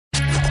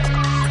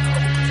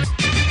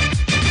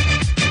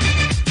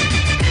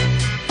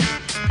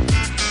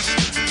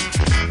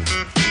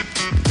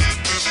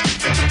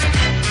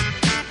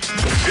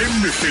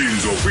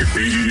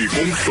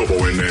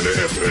Umhlobo wenene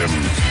FM.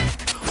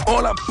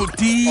 Hola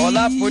puti.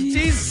 Hola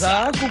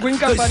putiza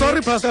kukwinkampani.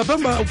 Sorry pastor,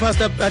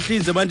 Pastor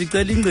Imihlinzo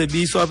bandicela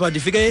ingcebiso apha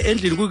ndifike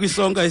endlini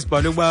kukwisonka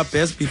isibhalwe kuba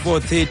best before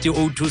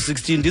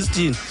 30/02/16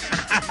 ndisithini.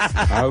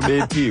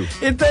 Awubethiwe.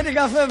 I-30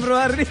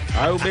 kaFebruary.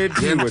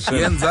 Awubethiwe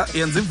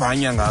Yenza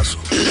ivanya ngaso.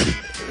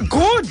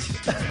 Good.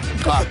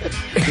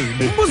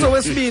 Umbuzo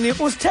wesibini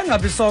usithenga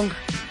phi sonke?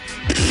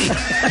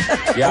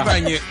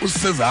 Okanye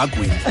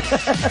usisezagwini.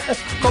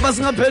 Ngoba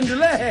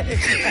singaphenduleka.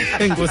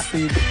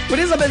 Enkosini.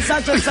 Putiza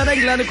bengisathe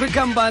England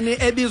kwikhampani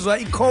ebizwa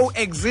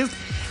i-Coexist.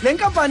 Le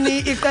nkampani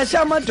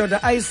iqesha amadoda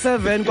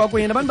ayi7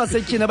 kwakunye nabantu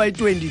basetyhini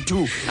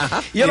abayi22.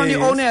 Yena ni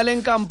owner yale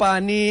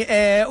nkampani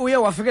uye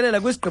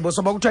wafikelela kwisigqibo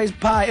soba kuthiwa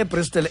isipha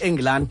eBristol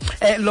England.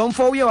 Lo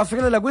mfo uye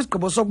wafikelela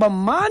kwisigqibo sokuba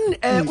man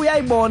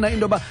uyayibona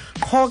into yoba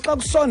qho xa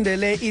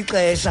kusondele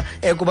ixesha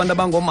kubantu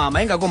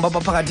abangomama ingakumbi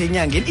abaphakathi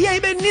enyangeni iye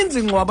ibe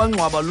ninzi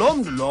ngcwaba lo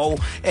mntu lowo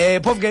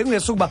phofu ke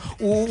kungesukuba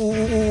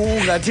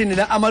ungathini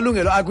na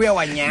amalungelo akho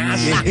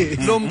uyawanyasha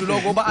lo mntu lo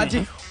kuba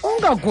athi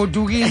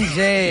ungagoduki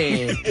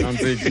nje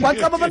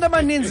waqaba abantu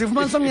abaninzi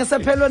fumanisa omnye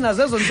sephelwe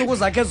nazo ezo ntsuku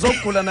zakhe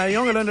zokugula nayo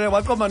yonke loo nto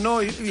waqoma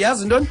no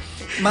yazi ntoni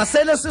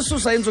masele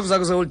sisusa iintsuku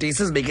zakho ze-holiday day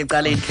sizibeke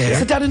ecaleni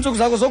sithatha iintsuku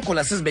zakho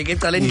zokugula sizibeke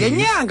ecaleni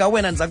ngenyanga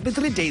wena ndiza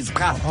kuphi 3 days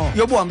qha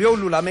yobuhambe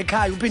uyolulama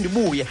ekhaya uphinde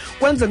ubuye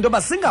kwenze into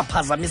yoba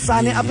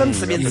singaphazamisani apha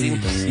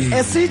emsebenzini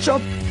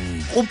esitsho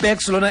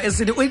uBex lona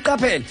esithi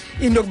uyiqaphele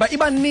into yokuba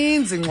iba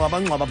ninzi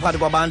ngcwaba phakathi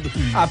kwabantu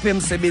apha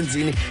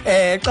emsebenzini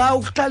xa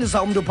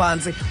ukuhlalisa umuntu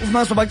phansi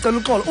ufumanisa bacela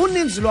uxolo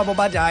uninzi lwabo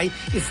bathi hayi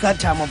it's that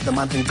time of the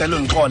month ngicela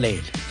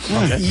undixolele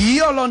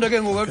yiyo loo nto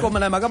ke ngoku eqoma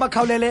nayo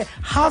makabakhawulele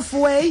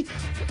halfway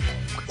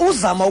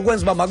uzama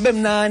ukwenza uba makube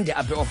mnandi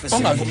apha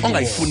eofisini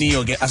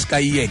ongayifuniyo ke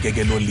asikayiyeke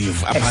ke lo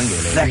leave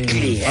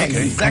aphangele.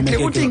 Exactly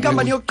uthi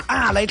inkampani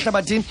yokuqala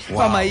ehlabathini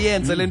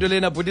kwamayenze lento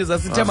lena bhutiza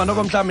sithemba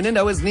noko mhlawumbi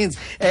nendawo ezininzi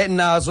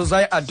nazo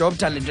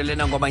zayi-adopta lento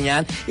lena ngoba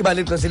nyhani iba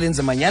lixesha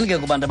elinzima nyhani ke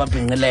kubantu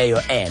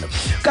ababhinqileyo elo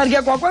kanti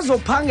ke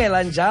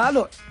kwakwezophangela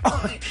njalo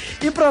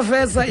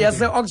iprofesa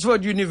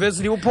yase-Oxford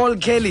University uPaul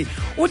Kelly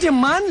uthi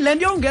man le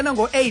nto yongena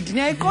ngo-8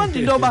 niyayiqonda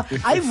into yoba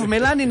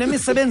ayivumelani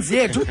nemisebenzi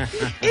yethu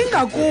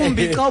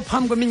ingakumbi xa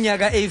uphambi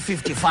kweminyaka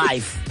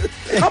eyi-55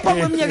 apha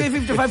kweminyaka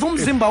eyi-55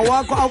 umzimba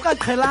wakho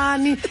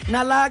awukaqhelani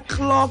nala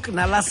clock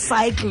nala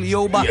cycle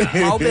yoba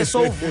awube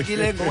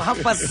sowuvukile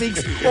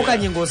ngo-6:30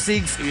 okanye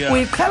ngo-6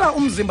 uyiqhela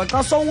umzimba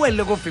xa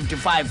sowuwelile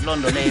ko-55 loo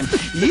nto leyo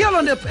yiyo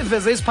loo nto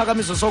eveze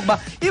isiphakamiso sokuba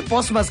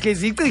iboss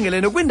maskezi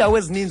iyicingele kwindawo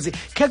ezininzi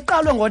khe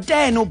kuqalwe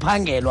ngo-10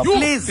 uphangelwa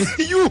please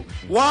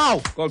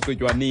Wow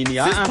Kwagqitywa nini?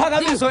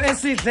 isiphakamiso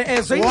esihle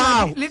eso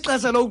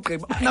lixesha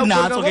lokugqiba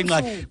naso ke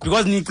nxa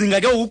because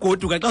nicinga ke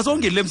ugoduka xa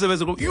songile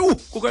emsebenzi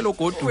kukelo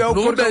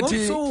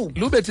godu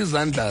Lubethi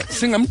izandla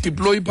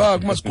singamdeploy phaa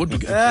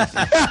kumasigoduke.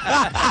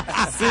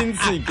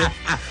 Sinsike.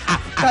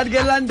 kanti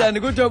ke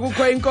London kuthiwa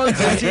kukho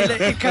inkonzo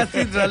ethile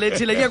icathedral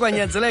ethile kuye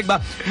kwanyanzeleka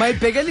uba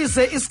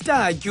mayibhekelise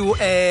istatyu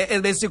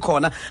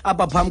ebesikhona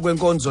apha phambi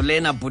kwenkonzo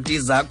lena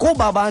bhutiza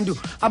kuba abantu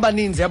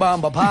abaninzi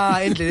abahamba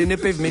phaa endleleni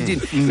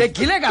epavementini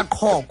begileka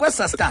qho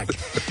kwesa statyu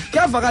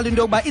kuyavakala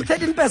into yokuba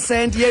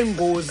i-13%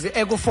 yengozi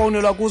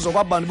ekufowunelwa kuzo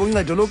kwabantu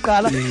boncedo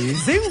lokuqala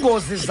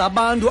zingozi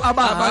zabantu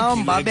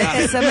abahamba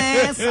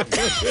be-SMS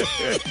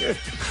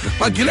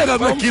bagileka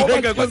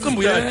kwacimba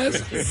uyeza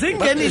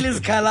zingenile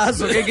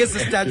izikhalazo ke ngesi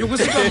statyu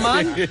kusithiwa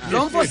mani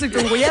lo mfo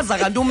sicinga uyeza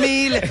kanti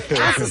umile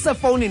xa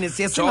sisefowunini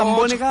siye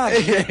singamboni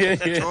kakuhle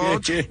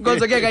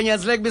nkonzo ke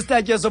kanyanzeleka uba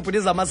istatyu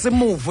esobhutiza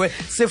masimuve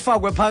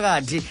sifakwe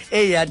phakathi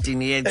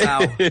eyadini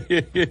yecawa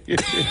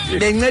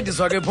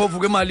bencediswa ke phofu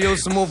kwimali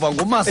yosimuva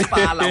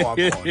ngumasipala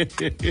wakhona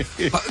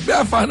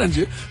buyafana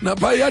nje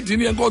napha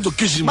eyadini yenkonzo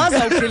gijima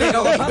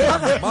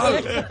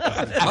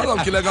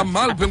bazawugileka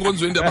mali pha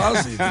enkonzweni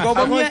ndiyabazi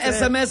ngoba omnye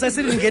SMS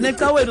esithi ngene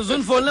ecaweni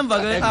uzundifowunela emva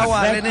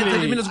kwe-awari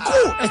ne-30 minutes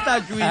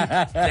estatyweni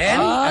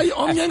then hayi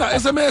omnye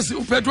nga-SMS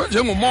uphethwe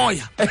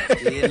njengomoya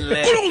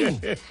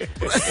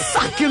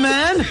saki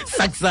man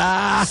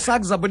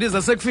sakza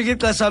bhutiza sekufika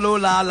ixesha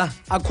lolala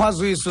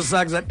akhwazi uyisu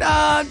sakza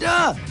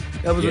tata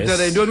yabuza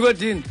utata yintoni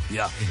kwedini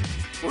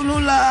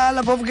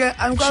unulala phofu ke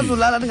andikwazi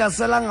ulala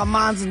ndingaselanga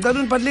amanzi ndicela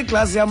undiphathele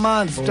iglasi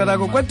yamanzi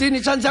tatako kwedini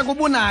itshantshi yakho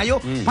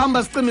ubunayo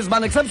phamba sicima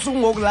izibane kusebusuku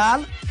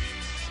ngokulala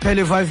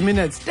phele 5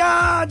 minutes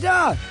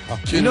tata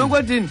yintoni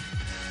kwedini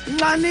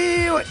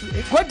nxaniwe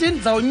kwedini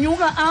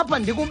ndizawunyuka apha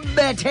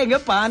ndikubethe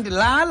ngebhandi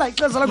lala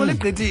ixesha lakho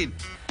ligqithile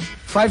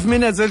 5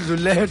 minutes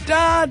edlulileyo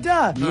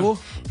tata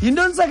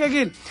yintoni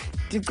sakekile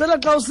ndicela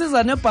xa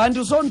usiza nebhanti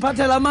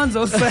usondiphathela amanzi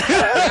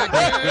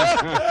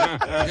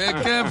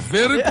ke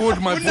very good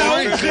my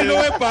boy umqhino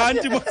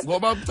webhanti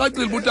ngoba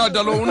kucacile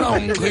ubutata lo unawo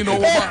umqhino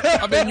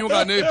woba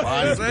abenyuka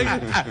nebhanti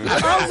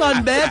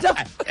awuzondibetha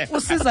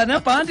usiza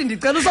nebhanti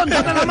ndicela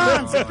usondiphathela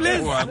amanzi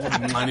please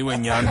mncani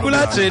wenyani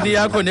kulaa jeni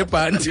yakho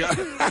nebhanti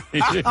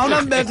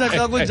awunambetha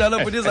xa kunjalo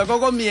bhutiza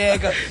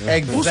kokomyeka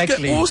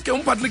uske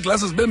umphathele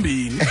iglasi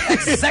zibembini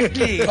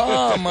exactly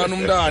mani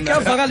umntana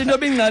kuyavakala into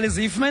obingqali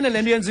ziyifumene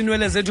le nto yenza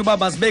iinwele zethu uba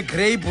zaba zibe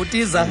grey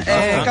bhutiza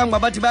kangoba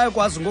bathi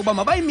bayakwazi ngokuba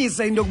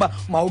mabayimise into yokuba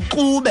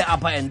mawuxube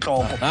apha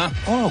entloko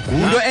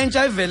into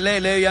entsha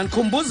iveleleyo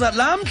yandikhumbuza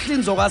laa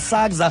mhlinzo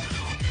kasagza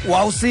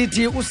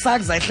wawusithi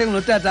usagza ehleli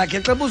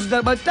notatakhe xa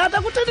buza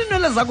tata kutheni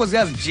iinwele zakho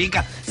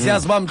ziyazijika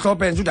ziyaziba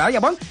mhlophe nje uthi hayi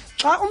yabona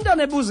xa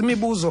umntana ebuza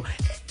imibuzo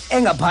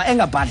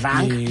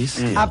engabhadlanga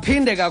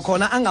aphinde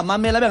kakhona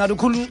angamamela abengathi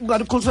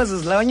ukhuliswe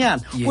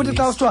zizilanyana kuthi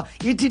xa usithiwa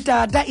ithi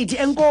tata ithi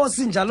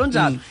enkosi njalo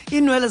njalo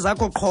iinwele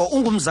zakho qho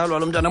ungumzali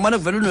walo mntwana mane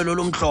kuvela unwele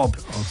olumhlophe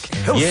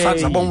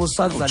usagza bonga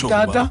usagza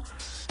tata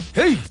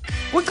heyi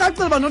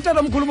kucacile uba notata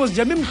omkhulu bozi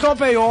nje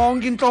imhlophe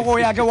yonke intloko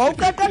yakhe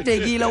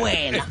wawuqaqadekile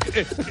wena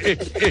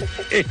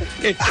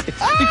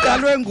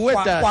iqalwe nguwe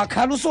tata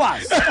wakhala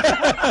uswazi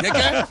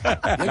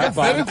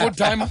Very good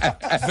time.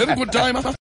 Very good time.